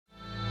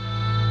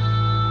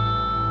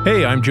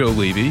Hey, I'm Joe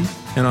Levy,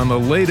 and on the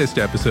latest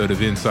episode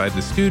of Inside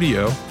the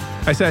Studio,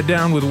 I sat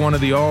down with one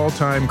of the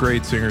all-time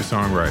great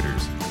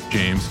singer-songwriters,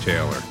 James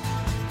Taylor.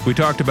 We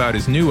talked about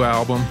his new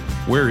album,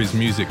 where his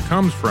music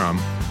comes from,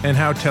 and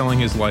how telling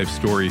his life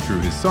story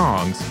through his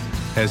songs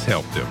has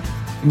helped him.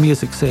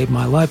 Music saved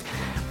my life,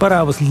 but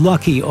I was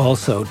lucky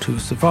also to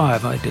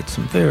survive. I did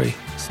some very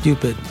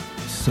stupid,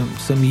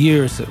 some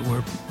years that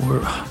were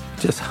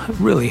just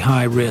really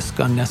high risk,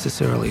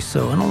 unnecessarily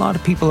so, and a lot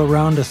of people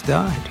around us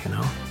died, you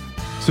know.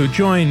 So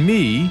join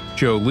me,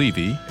 Joe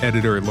Levy,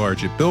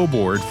 editor-at-large at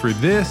Billboard, for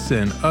this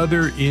and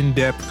other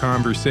in-depth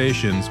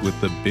conversations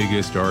with the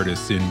biggest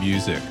artists in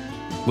music.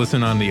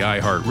 Listen on the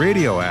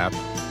iHeartRadio app,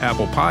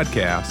 Apple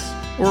Podcasts,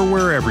 or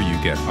wherever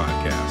you get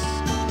podcasts.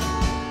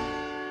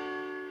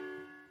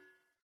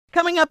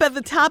 Coming up at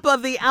the top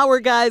of the hour,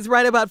 guys,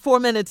 right about 4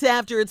 minutes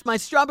after, it's my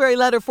strawberry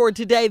letter for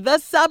today. The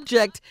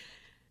subject,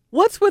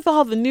 what's with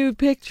all the nude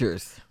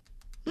pictures?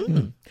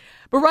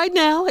 But right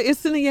now,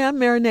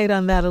 marinate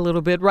on that a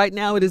little bit. Right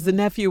now, it is the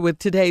nephew with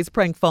today's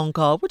prank phone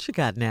call. What you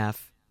got,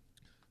 Neff?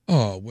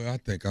 Oh, well, I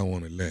think I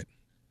want to let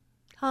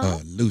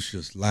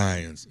Lucius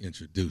Lyons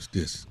introduce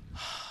this.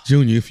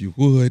 Junior, if you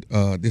would,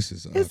 this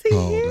is he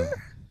called...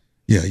 here?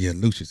 Yeah,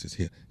 Lucius is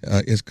here.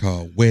 It's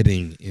called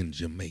Wedding in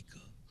Jamaica.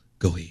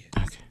 Go ahead.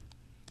 Okay.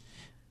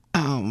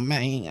 Oh,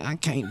 man, I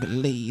can't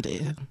believe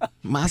it.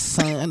 My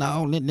son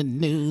all in the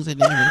news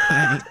and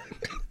everything.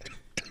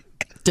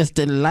 Just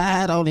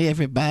lied on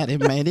everybody,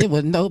 man. It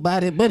was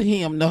nobody but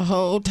him the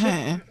whole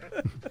time.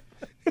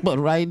 But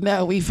right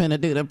now, we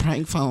finna do the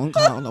prank phone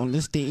call on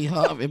the Steve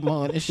Harvey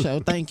Morning Show.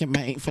 Thank you,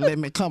 man, for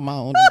letting me come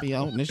on and be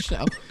on the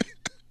show.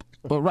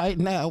 But right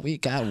now, we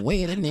got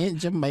Wedding in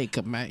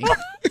Jamaica, man.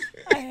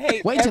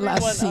 Wait till I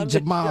see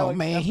Jamal,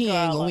 man. He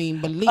ain't gonna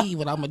even believe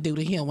what I'm gonna do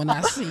to him when I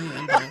see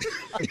him,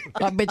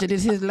 though. I bet you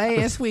this is his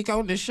last week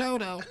on the show,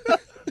 though.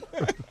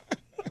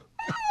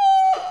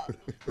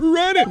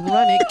 Run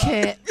it,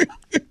 cat.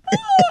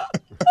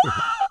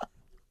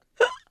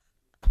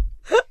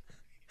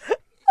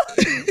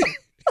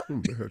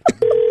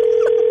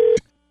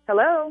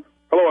 Hello?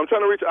 Hello, I'm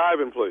trying to reach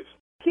Ivan, please.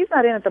 He's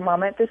not in at the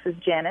moment. This is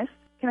Janice.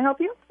 Can I help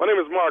you? My name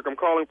is Mark. I'm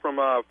calling from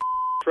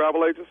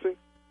travel agency.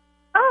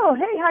 Oh,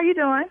 hey, how you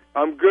doing?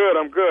 I'm good.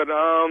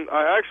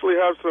 I actually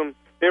have some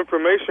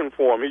information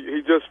for him.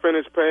 He just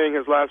finished paying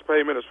his last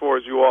payment as far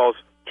as you all's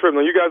trip.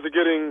 Now, you guys are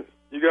getting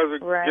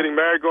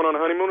married, going on a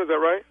honeymoon, is that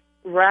right?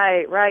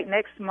 Right,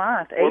 next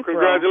month, Well, April.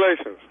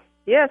 congratulations.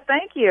 Yes,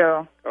 thank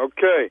you.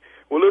 Okay.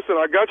 Well, listen,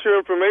 I got your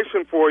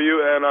information for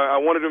you, and I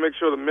wanted to make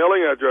sure the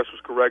mailing address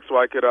was correct so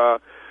I could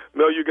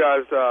mail you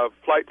guys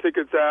flight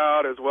tickets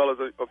out as well as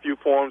a few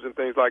forms and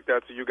things like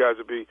that, so you guys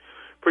would be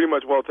pretty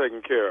much well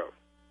taken care of.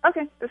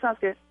 Okay, that sounds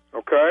good.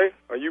 Okay.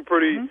 Are you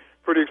pretty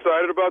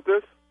excited about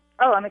this?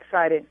 Oh, I'm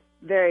excited.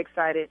 Very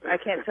excited. I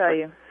can't tell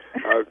you.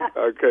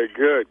 Okay,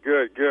 good.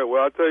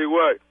 Well, I'll tell you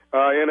what.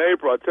 In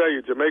April, I tell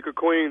you, Jamaica,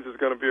 Queens is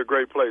going to be a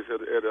great place.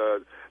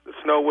 The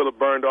snow will have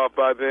burned off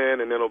by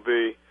then, and it'll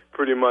be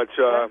pretty much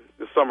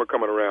the summer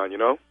coming around, you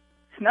know?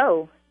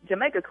 Snow?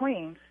 Jamaica,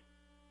 Queens?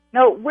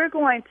 No, we're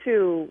going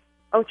to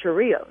Ocho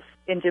Rios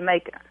in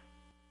Jamaica.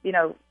 You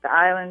know, the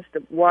islands,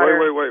 the water.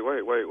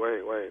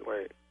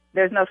 Wait.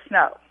 There's no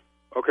snow.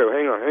 Okay, well,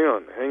 hang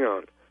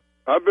on.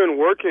 I've been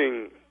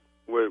working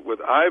with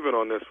Ivan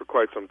on this for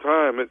quite some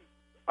time.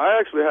 I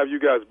actually have you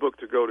guys booked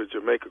to go to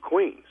Jamaica,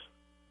 Queens.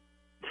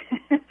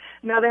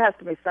 No, there has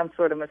to be some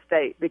sort of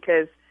mistake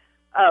because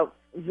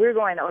we're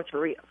going to Ocho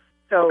Rios.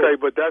 So, okay,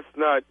 but that's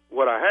not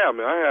what I have. I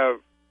mean,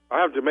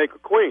 I have Jamaica,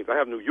 Queens. I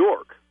have New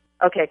York.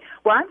 Okay.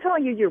 Well, I'm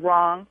telling you, you're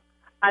wrong.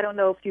 I don't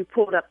know if you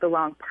pulled up the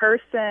wrong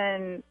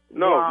person.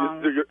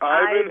 No, you're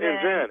Ivan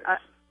and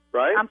Janice,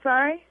 right? I'm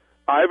sorry?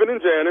 Ivan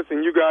and Janice,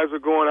 and you guys are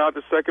going out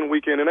the second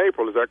weekend in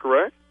April. Is that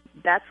correct?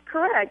 That's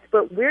correct,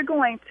 but we're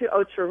going to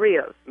Ocho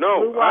Rios.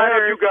 No, I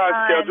have you guys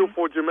scheduled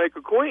for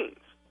Jamaica, Queens.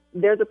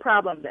 There's a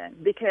problem then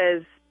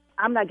because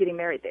I'm not getting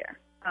married there.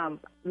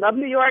 Love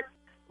New York,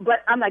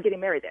 but I'm not getting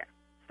married there.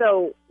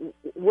 So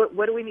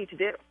what do we need to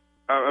do?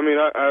 I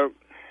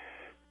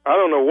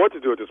don't know what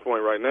to do at this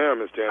point right now,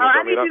 Miss Janice.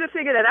 I need you to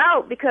figure that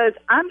out because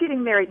I'm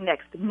getting married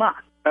next month.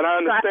 And I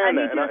understand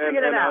that.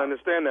 I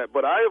understand that.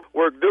 But I have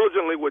worked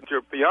diligently with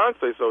your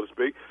fiance, so to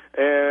speak,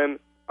 and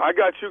I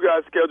got you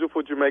guys scheduled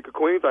for Jamaica,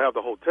 Queens. I have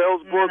the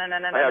hotels booked.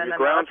 I have your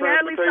ground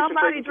Apparently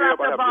somebody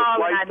dropped the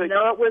ball, and I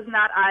know it was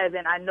not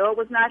Ivan. I know it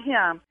was not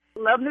him.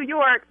 Love New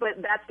York,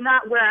 but that's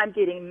not where I'm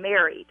getting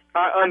married.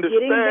 I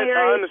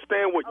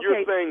understand what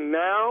you're saying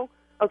now.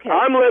 Okay.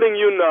 I'm letting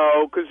you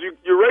know, because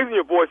you're raising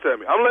your voice at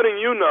me. I'm letting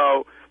you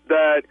know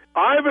that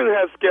Ivan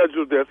has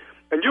scheduled this,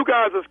 and you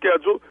guys are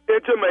scheduled in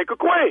Jamaica,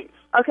 Queens.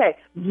 Okay.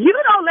 You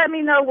don't let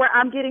me know where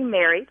I'm getting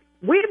married.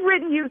 We've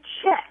written you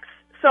checks,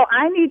 so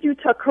I need you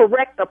to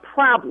correct the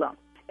problem.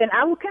 And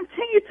I will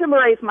continue to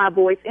raise my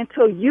voice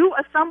until you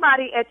or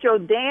somebody at your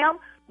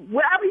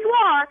wherever you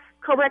are,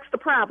 corrects the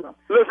problem.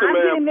 Listen, I'm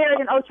getting married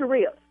in Ocho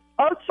Rios.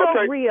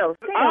 Ocho Rios.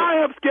 I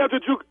have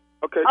scheduled you.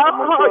 Okay.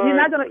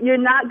 You're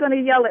not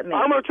gonna yell at me.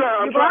 I'm gonna try.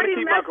 I'm trying to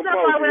keep my composure.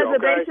 You've already messed up my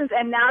reservations,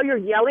 and now you're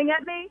yelling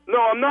at me. No,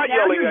 I'm not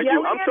yelling at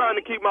you. I'm trying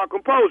to keep my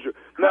composure.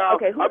 Now,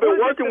 I've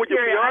been working with your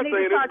fiance,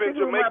 and it's been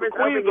Jamaica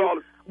Queens all.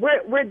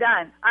 We're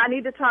done. I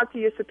need to talk to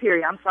your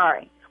superior. I'm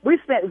sorry. We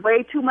spent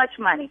way too much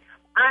money.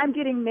 I'm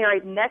getting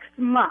married next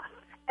month,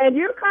 and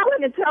you're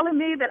calling and telling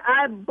me that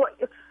I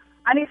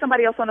need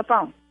somebody else on the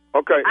phone.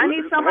 Okay. I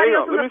need somebody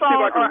else on the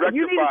phone.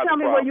 You need to tell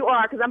me where you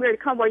are, because I'm ready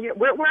to come. Where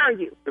are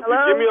you? If Hello?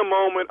 you give me a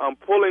moment, I'm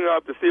pulling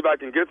up to see if I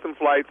can get some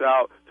flights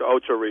out to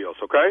Ocho Rios,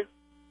 okay?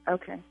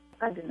 Okay.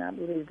 I did not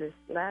believe this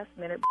last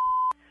minute.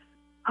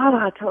 Oh,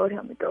 I told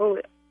him to go.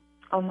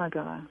 Oh, my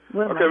God.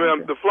 Okay,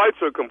 ma'am, the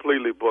flights are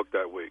completely booked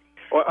that week.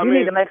 Well, you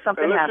need to make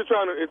something happen.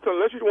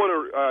 Unless you want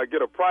to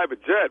get a private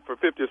jet for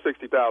 $50,000 or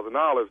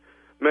 $60,000,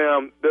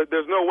 ma'am,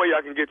 there's no way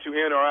I can get you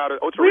in or out of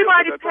Ocho Rios. We've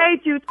already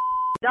paid you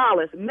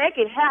 $.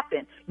 Make it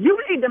happen. You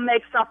need to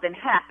make something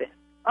happen,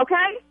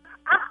 okay?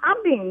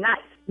 I'm being nice.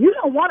 You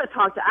don't want to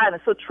talk to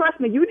Ivan, so trust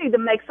me, you need to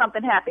make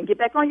something happen.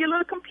 Get back on your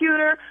little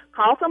computer,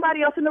 call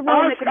somebody else in the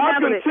room that can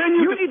handle it. I'll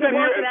continue to sit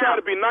here and try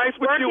to be nice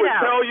with you and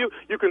tell you.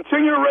 You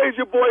continue to raise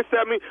your voice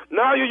at me.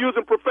 Now you're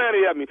using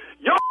profanity at me.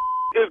 Your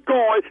is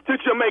going to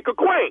Jamaica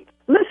Queens.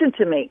 Listen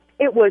to me.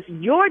 It was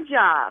your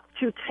job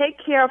to take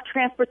care of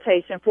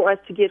transportation for us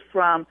to get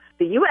from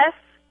the U.S.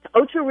 to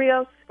Ocho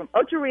Rios, from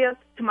Ocho Rios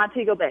to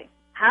Montego Bay.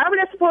 However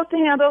that's supposed to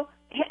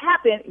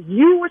happen,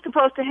 you were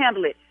supposed to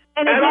handle it.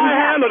 And I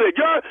handled it.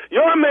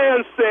 Your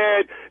man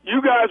said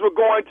you guys were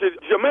going to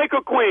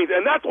Jamaica Queens,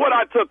 and that's what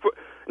I took for.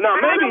 Now,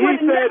 maybe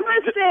he never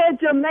said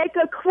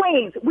Jamaica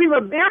Queens. We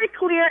were very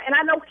clear, and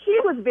I know he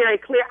was very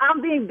clear. I'm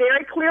being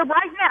very clear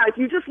right now. If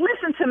you just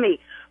listen to me,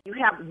 you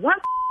have one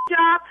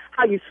job.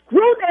 How you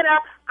screwed that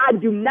up, I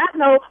do not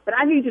know, but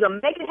I need you to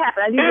make it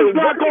happen. It's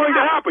not going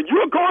to happen.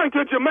 You're going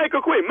to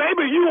Jamaica Queen.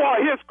 Maybe you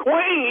are his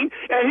queen,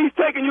 and he's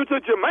taking you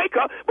to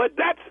Jamaica, but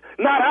that's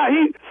not how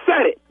he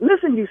said it.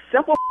 Listen, you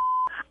simple.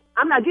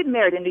 I'm not getting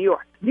married in New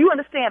York. Do you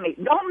understand me?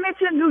 Don't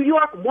mention New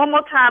York one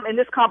more time in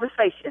this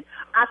conversation.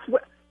 I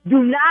swear. Do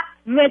not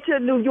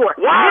mention New York.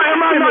 Why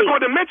am I not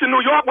going to mention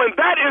New York when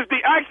that is the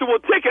actual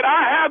ticket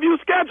I have you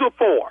scheduled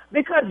for?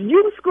 Because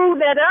you screwed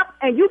that up,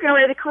 and you can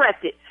ready to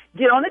correct it.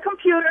 Get on the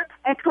computer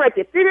and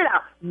correct it. Figure it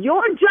out.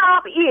 Your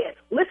job is,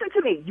 listen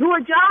to me, your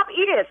job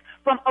is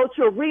from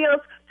Ocho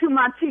Rios to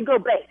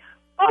Montego Bay.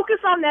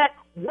 Focus on that.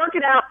 Work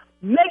it out.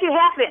 Make it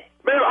happen.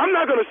 Man, I'm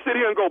not going to sit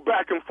here and go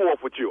back and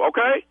forth with you,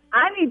 okay?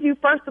 I need you,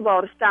 first of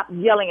all, to stop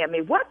yelling at me.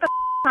 What the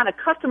kind of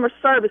customer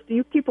service do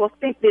you people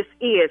think this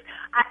is?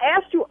 I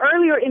asked you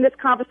earlier in this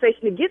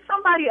conversation to get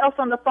somebody else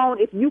on the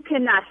phone if you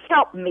cannot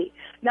help me.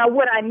 Now,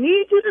 what I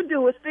need you to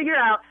do is figure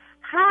out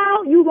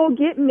how you going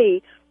to get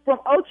me from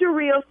Ocho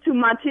Rios to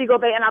Montego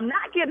Bay, and I'm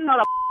not getting on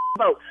a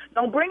boat.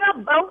 Don't bring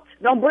up boats.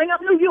 Don't bring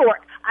up New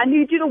York. I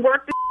need you to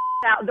work this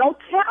out. Don't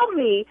tell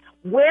me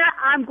where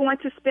I'm going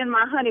to spend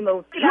my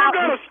honeymoon. You're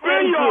going to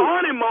spend your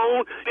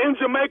honeymoon in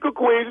Jamaica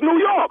Queens, New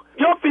York.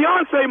 Your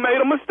fiance made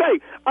a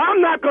mistake.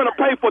 I'm not going to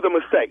pay for the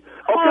mistake,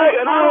 okay?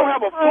 And I don't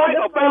have a flight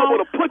available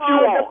to put you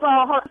on.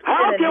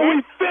 How can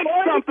we fix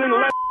something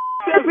like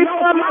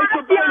before my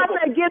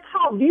fiance gets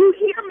home? Do you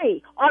hear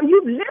me? Are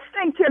you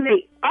listening to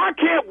me? I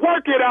can't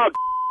work it out.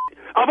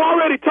 I've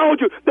already told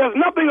you there's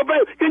nothing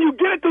available. Can you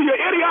get it through your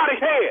idiotic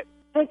head?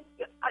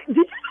 Did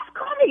you just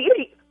call me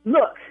idiot?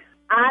 Look,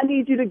 I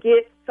need you to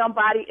get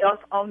somebody else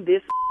on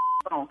this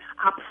phone.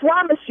 I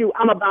promise you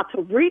I'm about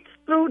to reach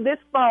through this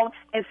phone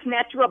and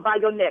snatch you up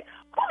by your neck.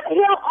 Who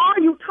the hell are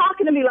you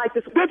talking to me like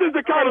this? This is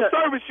the kind of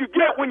service you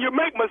get when you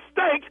make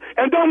mistakes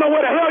and don't know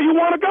where the hell you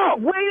want to go.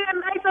 We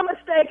didn't make a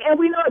mistake, and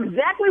we know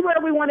exactly where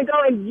we want to go,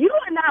 and you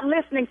are not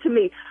listening to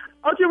me.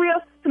 Ocho Rios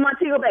to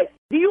Montego Bay.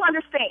 Do you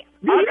understand?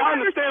 I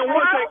understand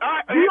one thing.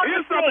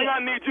 Here's something I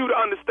need you to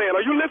understand.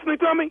 Are you listening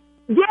to me?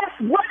 Yes,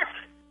 what?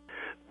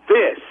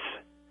 This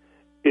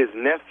is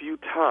Nephew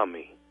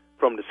Tommy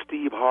from the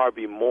Steve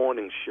Harvey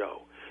Morning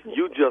Show.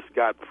 You just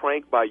got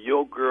pranked by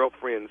your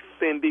girlfriend,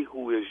 Cindy,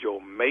 who is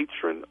your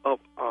matron of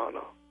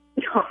honor.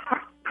 Oh,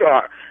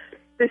 God.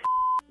 This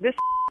is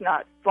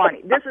not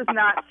funny. This is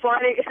not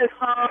funny at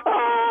all.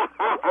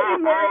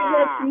 I'm married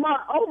next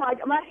month. Oh, my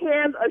God. My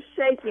hands are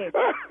shaking.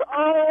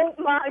 Oh,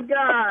 my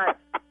God.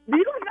 Do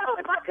you know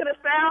if I could have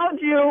found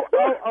you?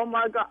 Oh,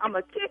 my God. I'm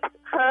going to kick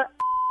her.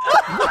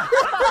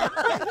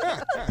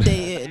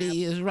 There it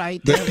is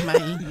right there,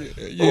 man.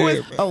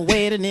 Yeah, a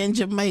wedding in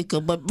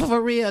Jamaica. But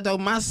for real, though,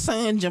 my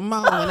son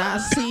Jamal, when I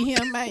see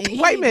him, man.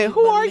 Wait a minute,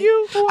 who are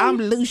you? I'm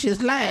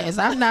Lucius Lyons.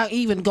 I'm not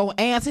even going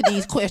to answer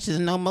these questions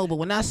no more. But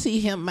when I see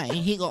him, man,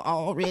 he going to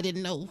already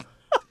know.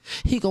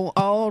 He going to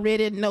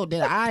already know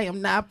that I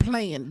am not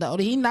playing, though.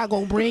 He not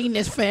going to bring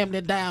this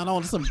family down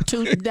on some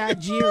two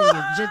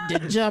Nigerians just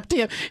that jumped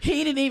him.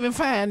 He didn't even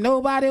find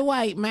nobody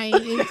white, man.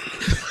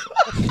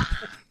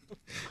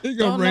 He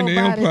gonna bring the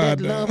Empire that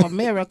down. love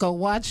America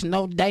watch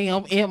no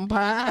damn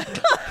Empire.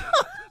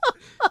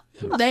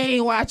 They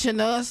ain't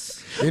watching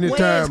us. Anytime,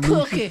 Where's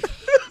Cookie?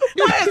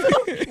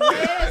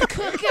 Where's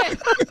Cookie?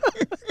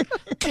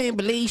 can't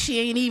believe she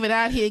ain't even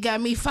out here got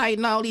me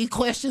fighting all these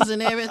questions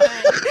and everything.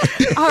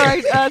 All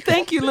right,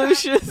 thank you,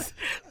 Lucius.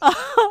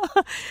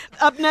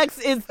 Up next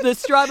is the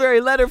strawberry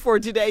letter for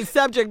today.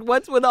 Subject,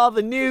 what's with all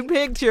the new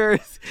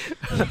pictures?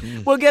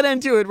 We'll get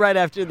into it right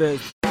after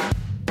this.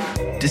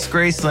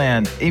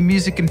 Disgraceland, a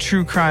music and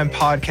true crime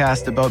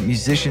podcast about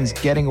musicians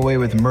getting away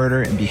with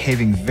murder and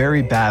behaving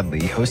very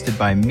badly, hosted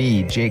by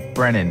me, Jake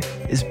Brennan,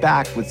 is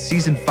back with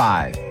Season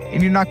 5.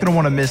 And you're not going to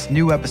want to miss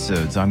new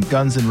episodes on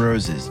Guns N'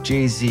 Roses,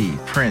 Jay-Z,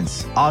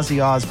 Prince,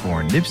 Ozzy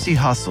Osbourne, Nipsey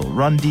Hussle,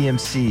 Run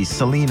DMC,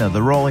 Selena,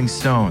 The Rolling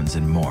Stones,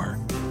 and more.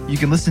 You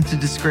can listen to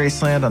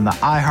Disgraceland on the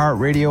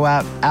iHeartRadio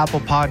app,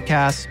 Apple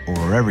Podcasts, or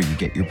wherever you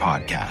get your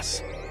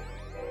podcasts.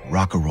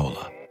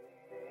 Rockarola.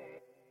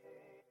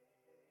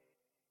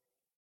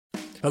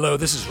 Hello,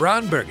 this is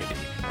Ron Burgundy,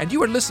 and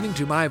you are listening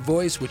to my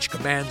voice, which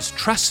commands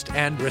trust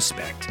and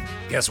respect.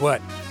 Guess what?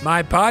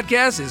 My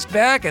podcast is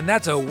back, and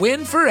that's a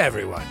win for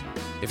everyone.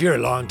 If you're a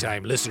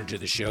longtime listener to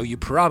the show, you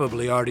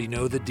probably already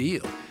know the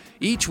deal.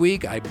 Each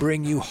week, I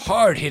bring you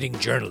hard-hitting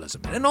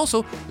journalism and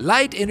also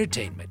light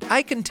entertainment.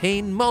 I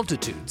contain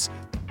multitudes.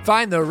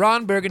 Find the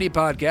Ron Burgundy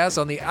Podcast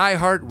on the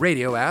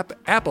iHeartRadio app,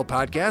 Apple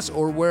Podcasts,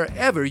 or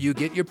wherever you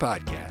get your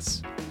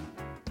podcasts.